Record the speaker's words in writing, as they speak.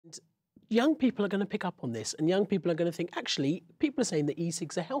young people are going to pick up on this, and young people are going to think, actually, people are saying that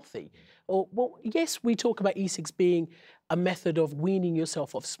e-cigs are healthy. Or, well, yes, we talk about e-cigs being a method of weaning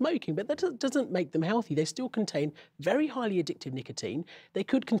yourself off smoking, but that doesn't make them healthy. They still contain very highly addictive nicotine. They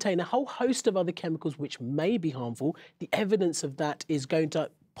could contain a whole host of other chemicals which may be harmful. The evidence of that is going to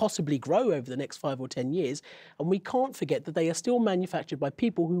possibly grow over the next 5 or 10 years. And we can't forget that they are still manufactured by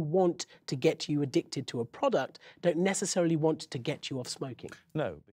people who want to get you addicted to a product, don't necessarily want to get you off smoking. No.